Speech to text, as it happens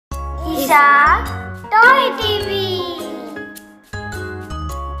Isha, Toy TV.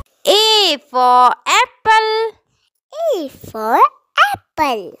 A for apple. A for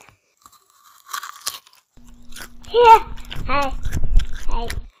apple.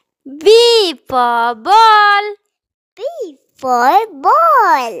 B for ball. B for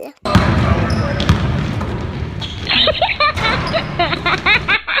ball.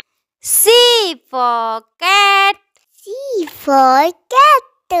 C for cat. C for cat.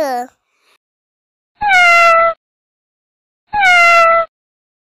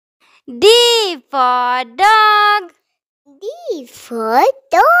 D for dog. D for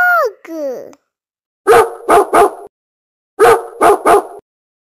dog.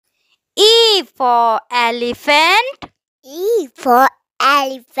 E for elephant. E for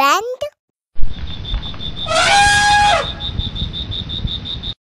elephant.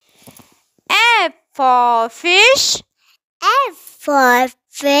 F for fish. F for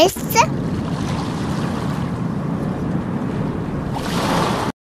fish.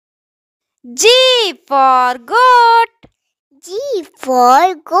 G for goat. G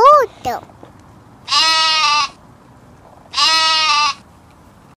for goat.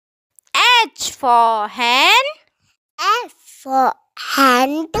 H for hen. F for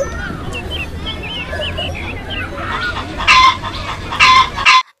hand.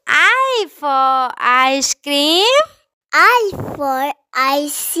 I for ice cream. I for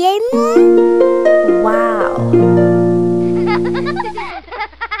ice cream. Wow.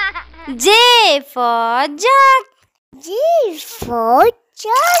 J for jug. G for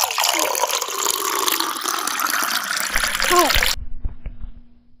jug.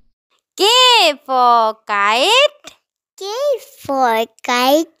 K for kite. K for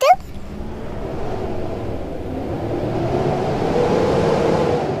kite.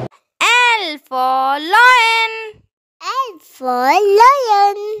 L for lion. L for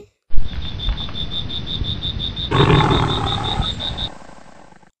lion.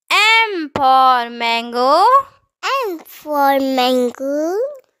 M for mango. M for mango.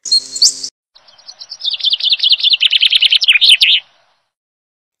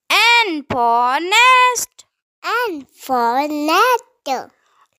 N for nest. N for net.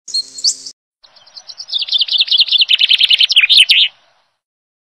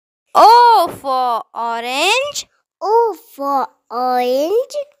 O for orange. O for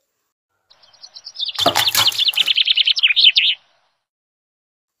orange.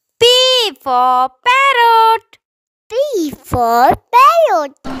 P for parrot. P for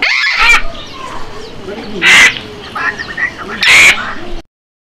parrot.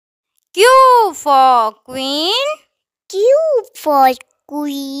 Q for queen. Q for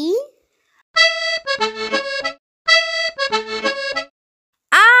queen.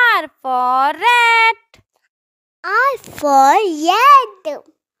 R for rat. R for red.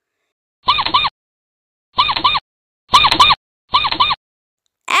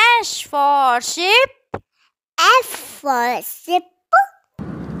 S for sheep. F for ship.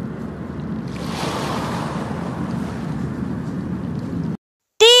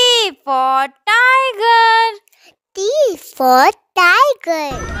 T for tiger. T for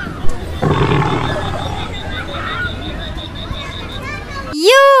tiger.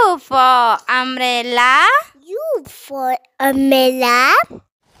 U for umbrella. U for umbrella.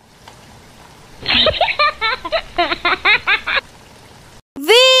 V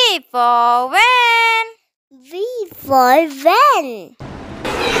for van. V for van.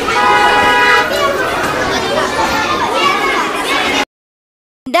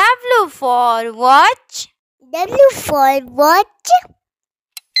 W for watch. W for watch.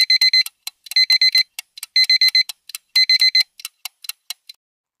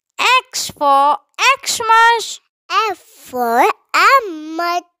 X for Xmas. F for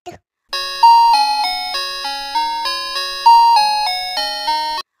emmet.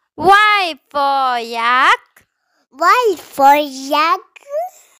 Y for yak. Y for yak.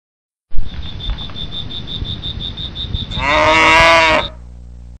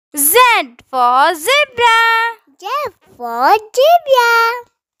 Z for zebra. Z for zebra.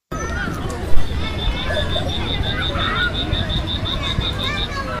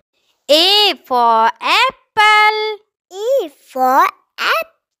 A for apple. E for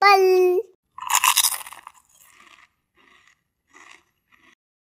apple.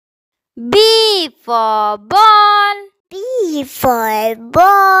 B for ball. B for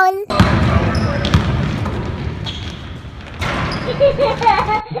ball.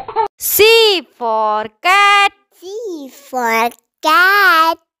 C for cat. C for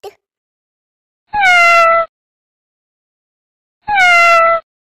cat.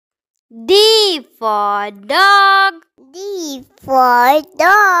 D for dog. D for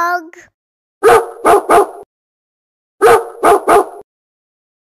dog.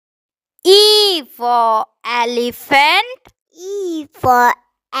 E for elephant. E for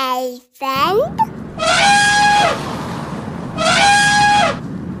elephant.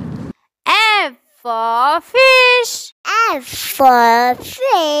 F for fish. F for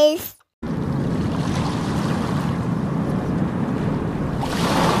fish.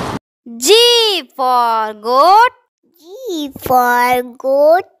 G for goat. G for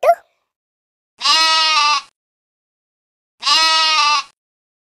goat.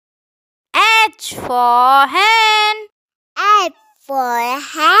 H for hen. H for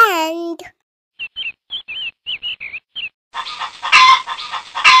hand.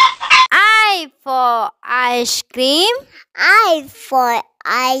 I for ice cream. I for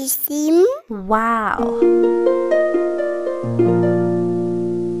ice cream. Wow.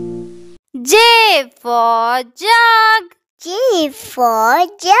 J for jug. J for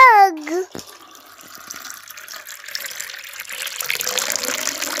jug.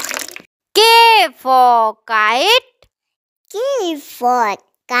 K for kite. K for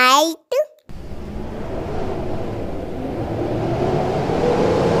kite.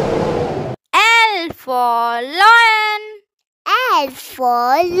 L for lion. L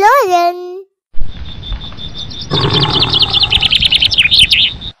for lion.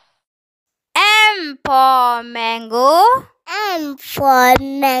 M for mango. M for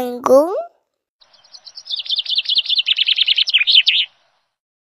mango.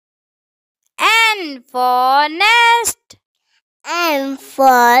 N for nest. N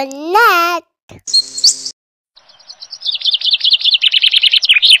for net.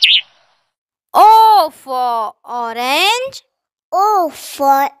 O for orange. O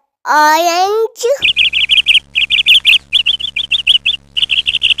for orange.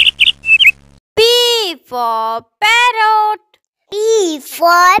 P for parrot. P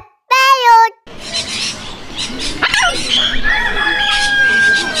for parrot.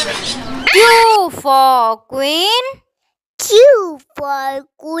 Q for queen. Q for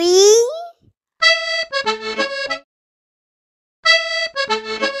queen.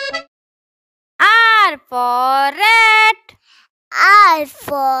 R for rat. R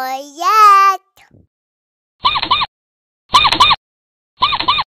for rat.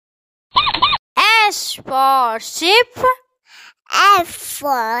 S for sheep. F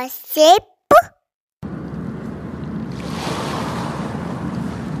for sheep.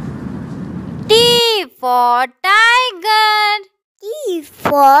 T for tiger. T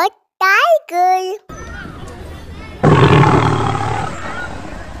for tiger.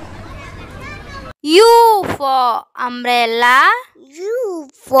 U for umbrella. U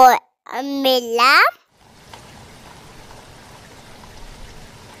for umbrella.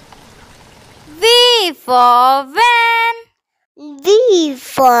 V for van. V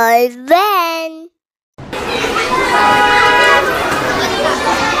for van.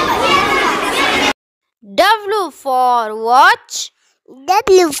 W for watch.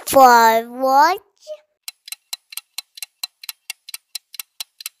 W for watch.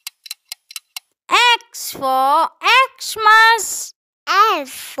 X for Xmas. F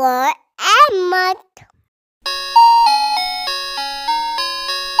for Emmet.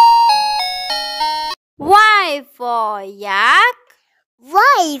 Y for yak.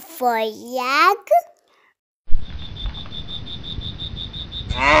 Y for yak.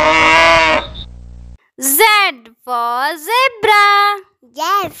 Z for zebra.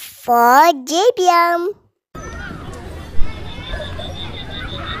 Z for zebra.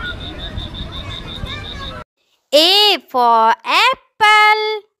 A for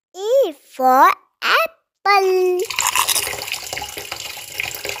apple. E for apple.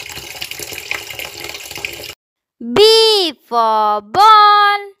 B for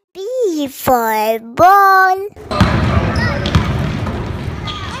ball. B for ball.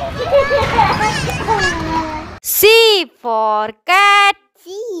 C for cat.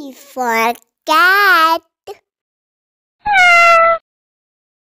 C for cat.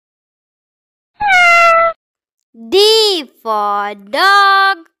 D for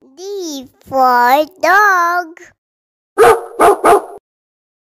dog. D for dog.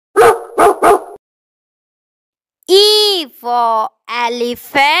 E for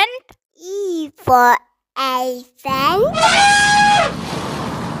elephant. E for elephant.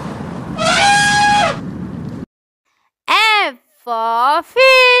 F for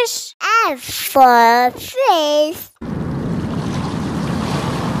fish. F for fish.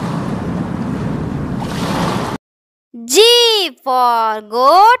 G for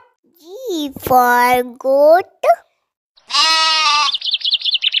goat. G for goat.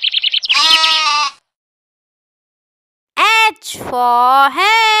 H for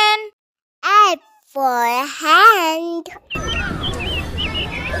hen. H for hand.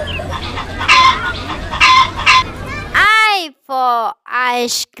 I for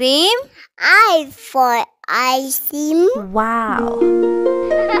ice cream. I for ice cream. Wow.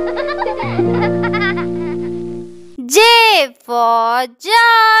 J for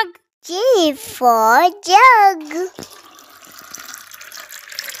jug. J for jug.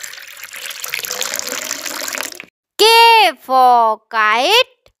 K for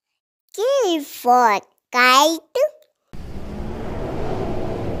kite. K for kite.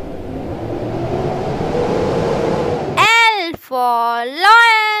 L for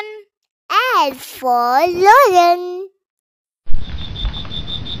lion. L for lion.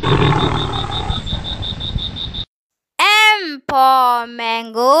 M for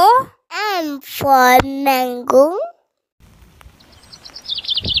mango. M for mango.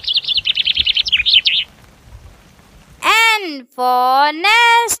 N for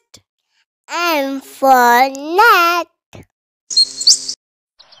nest. N for net.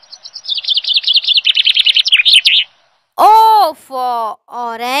 O for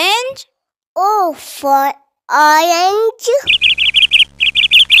orange. O for orange.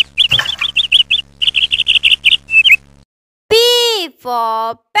 P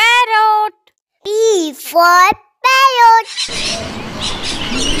for parrot. P for parrot.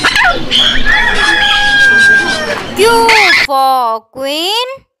 Q for queen.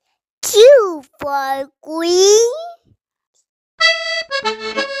 Q for queen.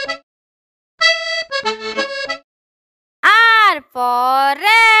 R for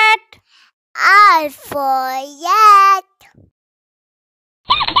rat. R for rat.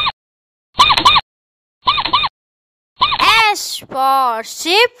 S for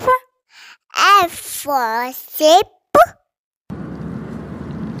sheep. F for sheep.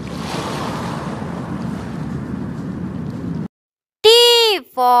 T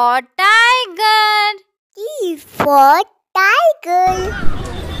for tiger. T for tiger.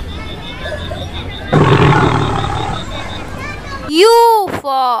 U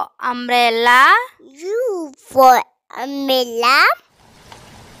for umbrella. U for umbrella.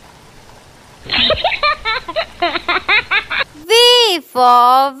 V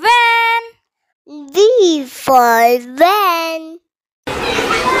for van. V for van.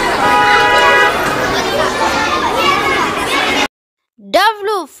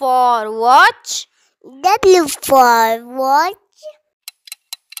 W for watch. W for watch.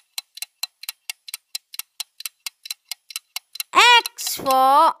 X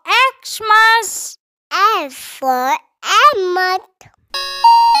for Xmas. F for Emmet.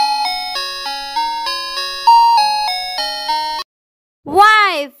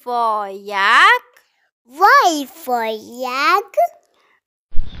 Y for yak. Y for yak.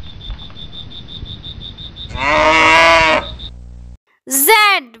 Z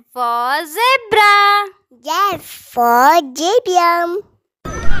for zebra. Z for zebra.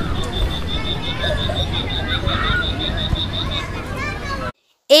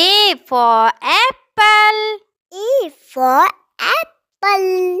 A for apple. E for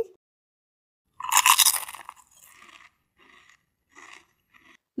apple.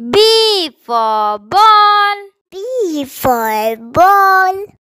 B for ball. B for ball.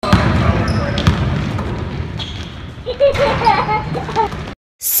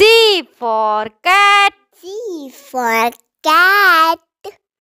 C for cat. C for cat.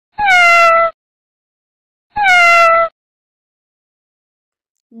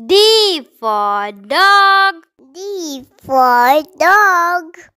 D for dog. D for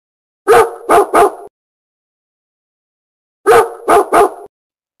dog.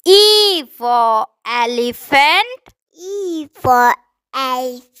 E for elephant. E for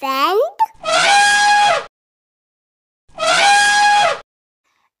elephant.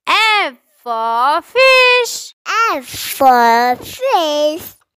 F for fish. F for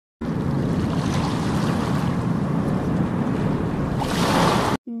fish.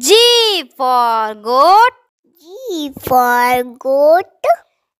 G for goat. G for goat.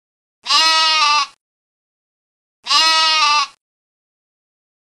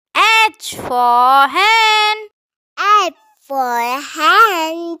 H for hen. H for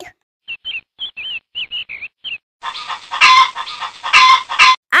hand.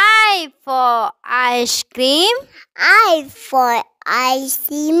 I for ice cream. I for ice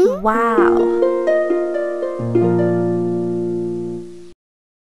cream. Wow.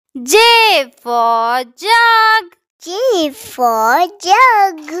 J for jug. J for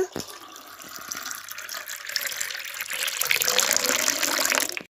jug.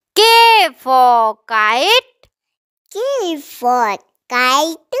 K for kite. K for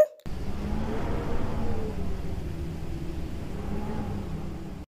kite.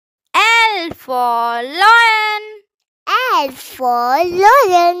 L for lion. L for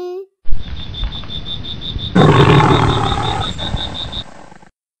lion.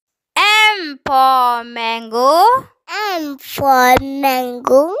 M for mango. M for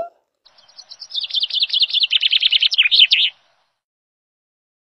mango.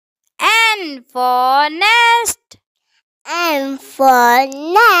 N for nest. N for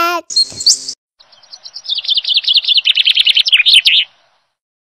net.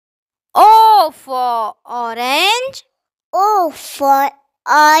 O for orange. O for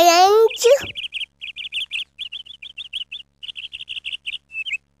orange.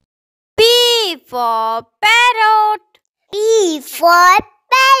 P for parrot. P for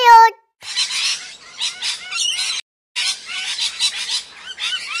parrot.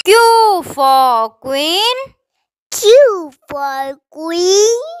 Q for queen. Q for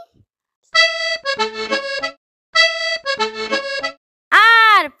queen.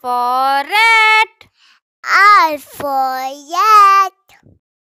 R for rat. R for rat.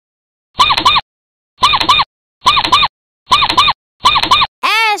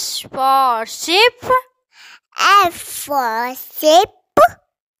 S for sheep. F for sheep.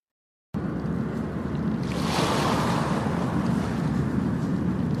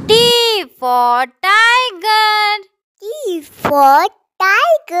 T for tiger. T for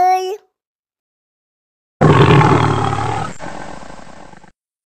tiger.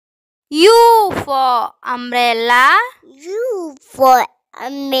 U for umbrella. U for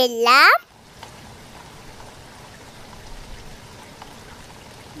umbrella.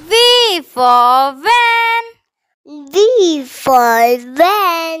 V for van. V for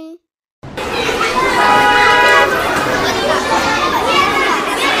van.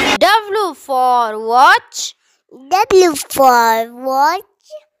 W for watch. W for watch.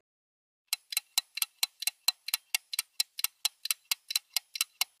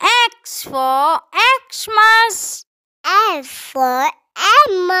 X for Xmas. F for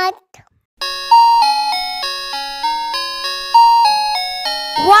Emmet.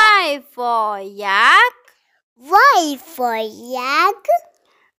 Y for yak. Y for yak.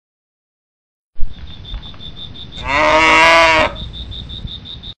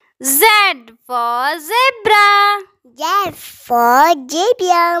 Z for zebra. Z for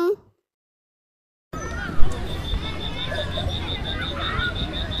zebra.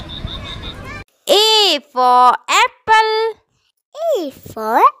 A for apple. A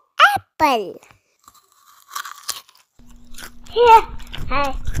for apple. Here.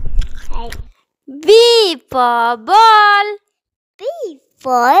 Hi. Hi. B for ball. B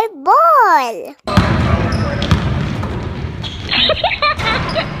for ball.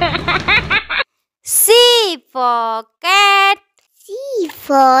 C for cat. C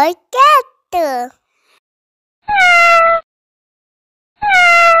for cat.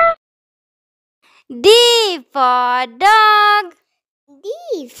 D for dog.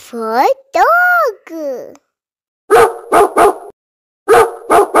 D for dog.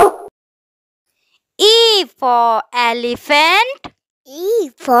 E for elephant. E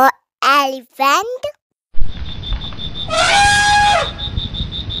for elephant.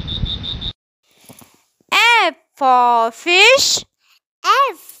 F for fish.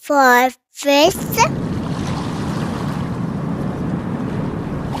 F for fish.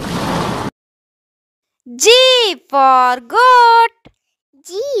 G for goat. G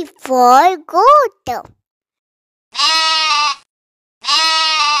for goat.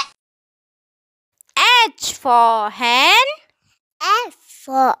 H for hen. F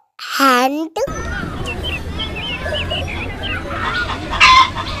for hand.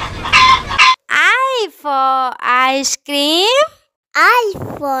 I for ice cream. I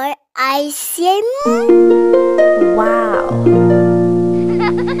for ice cream. Wow.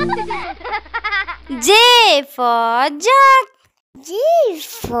 J for jug. G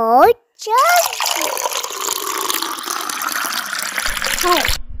for jug.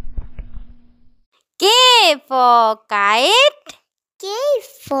 K for kite. K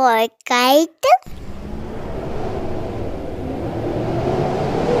for kite.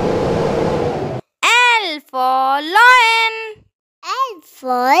 L for lion. L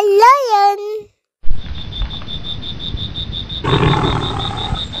for lion.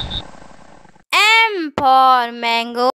 M for mango.